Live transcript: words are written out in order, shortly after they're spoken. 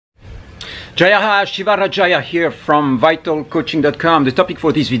Jaya, Shiva, Rajaya here from vitalcoaching.com. The topic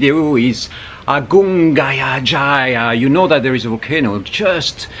for this video is Agungaya, Jaya. You know that there is a volcano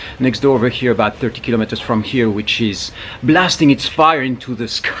just next door over here, about 30 kilometers from here, which is blasting its fire into the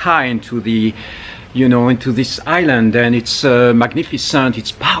sky, into the into this island, and it's magnificent,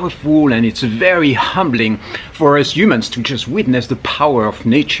 it's powerful, and it's very humbling for us humans to just witness the power of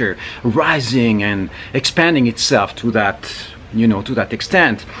nature rising and expanding itself to that to that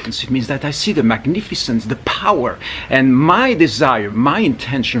extent. So it means that I see the magnificence, the power, and my desire, my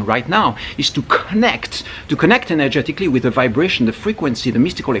intention right now is to connect energetically with the vibration, the frequency, the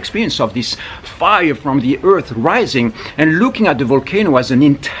mystical experience of this fire from the earth rising, and looking at the volcano as an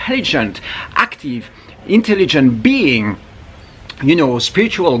intelligent, active, intelligent being,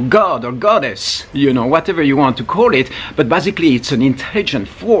 spiritual god or goddess, whatever you want to call it, but basically it's an intelligent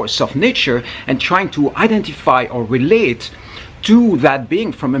force of nature, and trying to identify or relate to that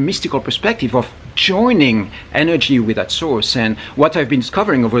being from a mystical perspective of joining energy with that source. And what I've been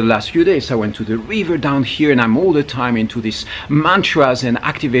discovering over the last few days, I went to the river down here, and I'm all the time into these mantras and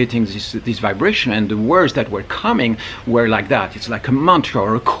activating this vibration, and the words that were coming were like that. It's like a mantra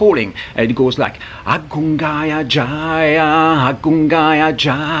or a calling, and it goes like Agungaya Jaya, Agungaya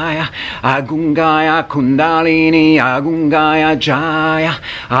Jaya, Agungaya Kundalini, Agungaya Jaya,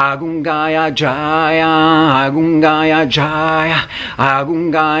 Agungaya Jaya, Agungaya Jaya,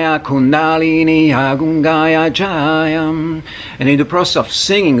 Agungaya Kundalini, Agungaya Jaya. And in the process of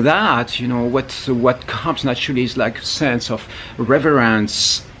singing that, what comes naturally is like a sense of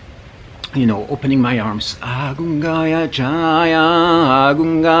reverence, opening my arms. Agungaya Jaya,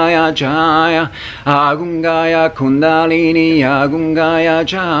 Agungaya Jaya, Agungaya Kundalini, Agungaya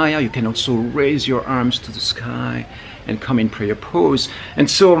Jaya. You can also raise your arms to the sky and come in prayer pose. And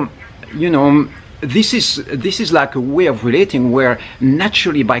so, this is like a way of relating where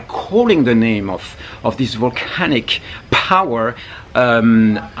naturally, by calling the name of this volcanic power,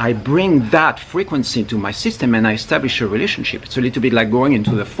 I bring that frequency into my system, and I establish a relationship. It's a little bit like going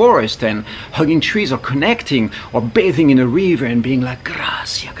into the forest and hugging trees, or connecting, or bathing in a river and being like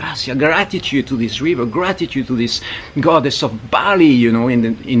gracia, gracia, gratitude to this river, gratitude to this goddess of Bali,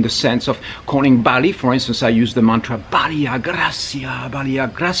 in the sense of calling Bali. For instance, I use the mantra Balia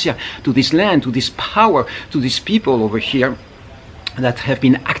Gracia to this land, to this power, to these people over here that have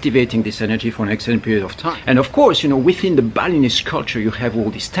been activating this energy for an extended period of time. And of course, within the Balinese culture, you have all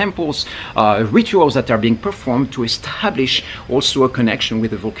these temples, rituals that are being performed to establish also a connection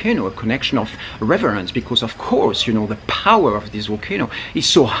with the volcano, a connection of reverence, because of course, the power of this volcano is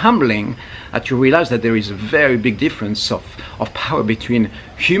so humbling that you realize that there is a very big difference of power between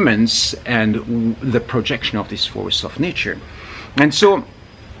humans and the projection of this force of nature. And so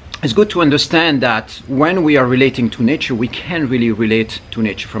it's good to understand that when we are relating to nature, we can really relate to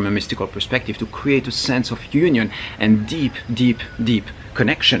nature from a mystical perspective to create a sense of union and deep, deep, deep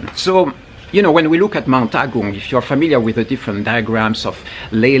connection. So, when we look at Mount Agung, if you're familiar with the different diagrams of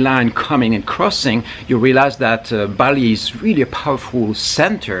ley line coming and crossing, you realize that Bali is really a powerful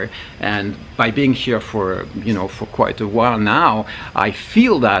center. And by being here for quite a while now, I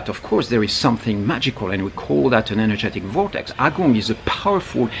feel that, of course, there is something magical, and we call that an energetic vortex. Agung is a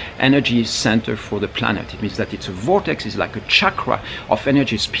powerful energy center for the planet. It means that it's a vortex, it's like a chakra of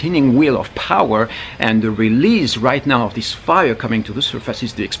energy, spinning wheel of power, and the release right now of this fire coming to the surface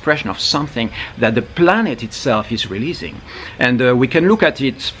is the expression of something that the planet itself is releasing. And we can look at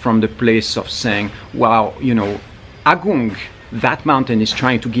it from the place of saying, wow, Agung, that mountain is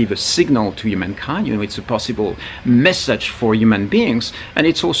trying to give a signal to humankind. It's a possible message for human beings, and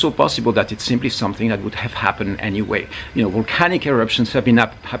it's also possible that it's simply something that would have happened anyway. Volcanic eruptions have been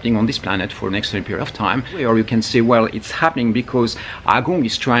happening on this planet for an extended period of time. Or you can say, well, it's happening because Agung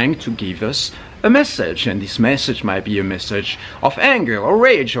is trying to give us a message, and this message might be a message of anger or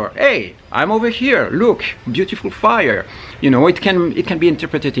rage, or hey, I'm over here, look, beautiful fire. It can be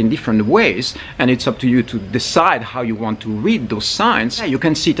interpreted in different ways, and it's up to you to decide how you want to read those signs. You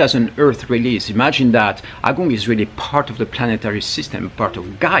can see it as an earth release. Imagine that Agung is really part of the planetary system, part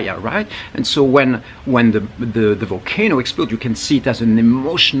of Gaia, right? And so when the volcano explodes, you can see it as an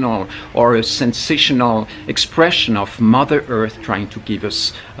emotional or a sensational expression of Mother Earth trying to give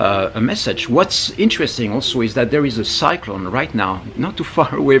us a message. What's interesting also is that there is a cyclone right now, not too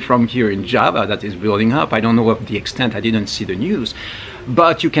far away from here in Java, that is building up. I don't know of the extent, I didn't see the news,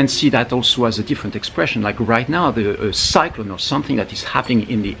 but you can see that also as a different expression. Like right now, the cyclone or something that is happening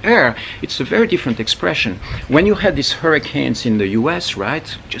in the air, it's a very different expression. When you had these hurricanes in the US,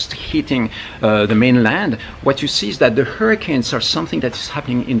 right, just hitting the mainland, what you see is that the hurricanes are something that is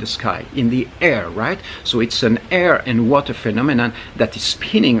happening in the sky, in the air, right? So it's an air and water phenomenon that is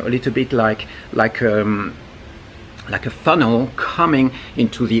spinning a little bit like a funnel coming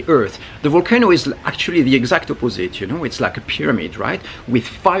into the earth. The volcano is actually the exact opposite, you know, it's like a pyramid, right, with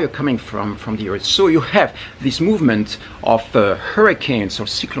fire coming from the earth. So you have this movement of hurricanes or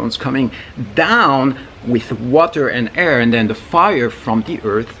cyclones coming down with water and air, and then the fire from the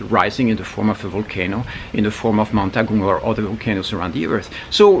earth rising in the form of a volcano, in the form of Mount Agung or other volcanoes around the earth.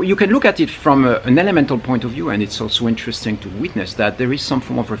 So you can look at it from an elemental point of view, and it's also interesting to witness that there is some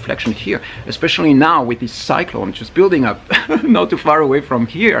form of reflection here, especially now with this cyclone just building up not too far away from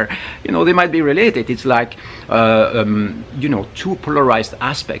here. You know, they might be related. It's like you know, two polarized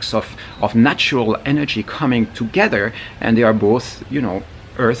aspects of natural energy coming together, and they are both, you know,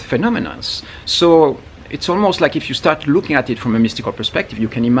 earth phenomena. So it's almost like if you start looking at it from a mystical perspective, you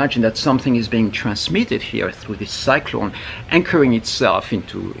can imagine that something is being transmitted here through this cyclone, anchoring itself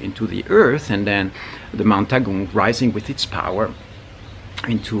into the earth, and then the Mount Agung rising with its power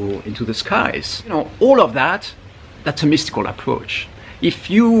into the skies. You know, all of that, that's a mystical approach. If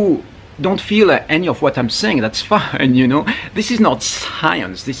you don't feel any of what I'm saying, that's fine, you know. This is not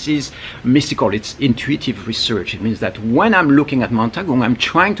science, this is mystical, it's intuitive research. It means that when I'm looking at Mount Agung, I'm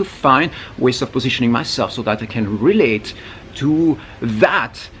trying to find ways of positioning myself so that I can relate to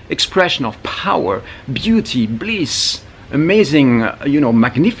that expression of power, beauty, bliss, amazing, you know,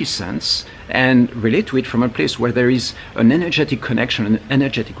 magnificence, and relate to it from a place where there is an energetic connection, an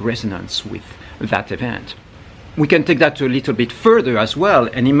energetic resonance with that event. We can take that a little bit further as well,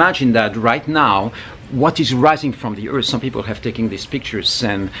 and imagine that right now what is rising from the earth. Some people have taken these pictures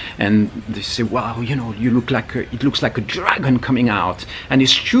and they say, wow, you know, you look like it looks like a dragon coming out. And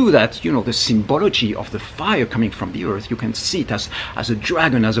it's true that, you know, the symbology of the fire coming from the earth, you can see it as a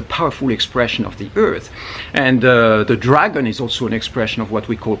dragon, as a powerful expression of the earth. And the dragon is also an expression of what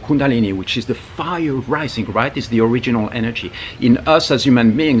we call Kundalini, which is the fire rising, right? It's the original energy. In us as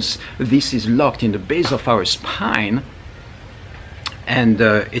human beings, this is locked in the base of our spine, and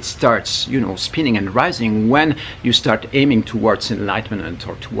it starts, you know, spinning and rising when you start aiming towards enlightenment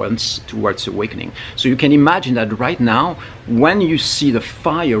or towards awakening. So you can imagine that right now, when you see the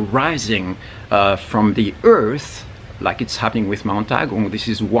fire rising from the earth, like it's happening with Mount Agung, this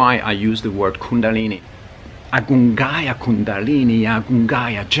is why I use the word Kundalini. Agungaya Kundalini,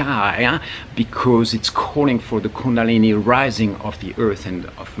 Agungaya Jaya, because it's calling for the Kundalini rising of the earth and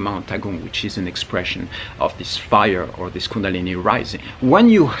of Mount Agung, which is an expression of this fire or this Kundalini rising. When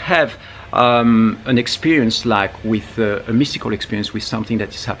you have an experience like with a mystical experience with something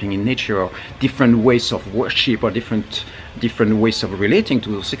that is happening in nature, or different ways of worship, or different ways of relating to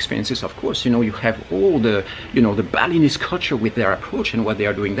those experiences, of course, you know, you have all the, you know, the Balinese culture with their approach and what they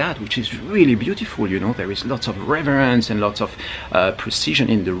are doing, that which is really beautiful. You know, there is lots of reverence and lots of precision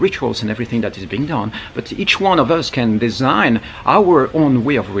in the rituals and everything that is being done, but each one of us can design our own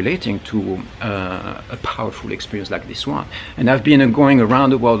way of relating to a powerful experience like this one. And I've been going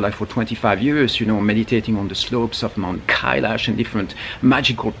around the world like for 25 years, you know, meditating on the slopes of Mount Kailash and different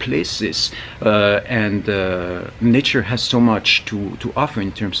magical places, and nature has so much to offer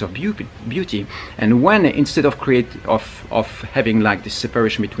in terms of beauty. And when, instead of having like this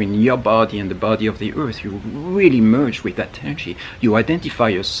separation between your body and the body of the earth, you really merge with that energy, you identify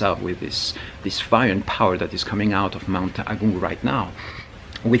yourself with this fire and power that is coming out of Mount Agung right now.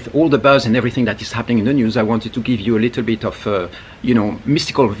 With all the buzz and everything that is happening in the news, I wanted to give you a little bit of you know,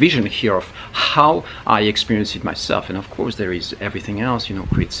 mystical vision here of how I experience it myself. And of course there is everything else, you know,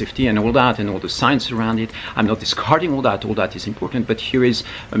 create safety and all that, and all the science around it. I'm not discarding all that is important, but here is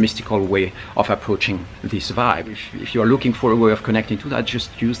a mystical way of approaching this vibe. If you are looking for a way of connecting to that,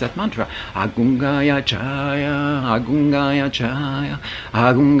 just use that mantra: Agungaya Jaya, Agungaya Jaya,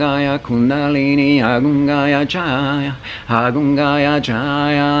 Agungaya Kundalini, Agungaya Jaya, Agungaya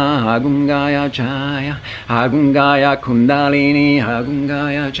Jaya, Agungaya Jaya, Agungaya Kundalini,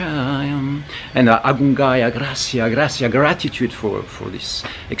 Agungaya Jaya. And Agungaya, gracia, gratitude for this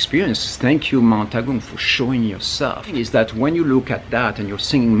experience. Thank you, Mount Agung, for showing yourself. Is that when you look at that and you're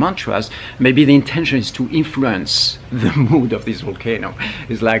singing mantras, maybe the intention is to influence the mood of this volcano.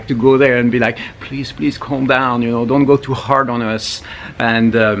 It's like to go there and be like, please calm down, you know, don't go too hard on us.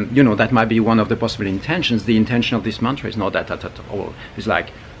 And you know, that might be one of the possible intentions. The intention of this mantra is not that at all. It's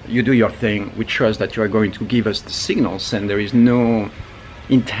like, you do your thing, we trust that you are going to give us the signals, and there is no,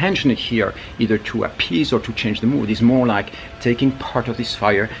 intention here either to appease or to change the mood. It's more like taking part of this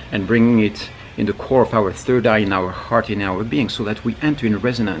fire and bringing it in the core of our third eye, in our heart, in our being, so that we enter in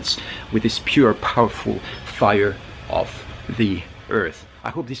resonance with this pure, powerful fire of the earth. I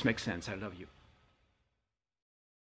hope this makes sense. I love you.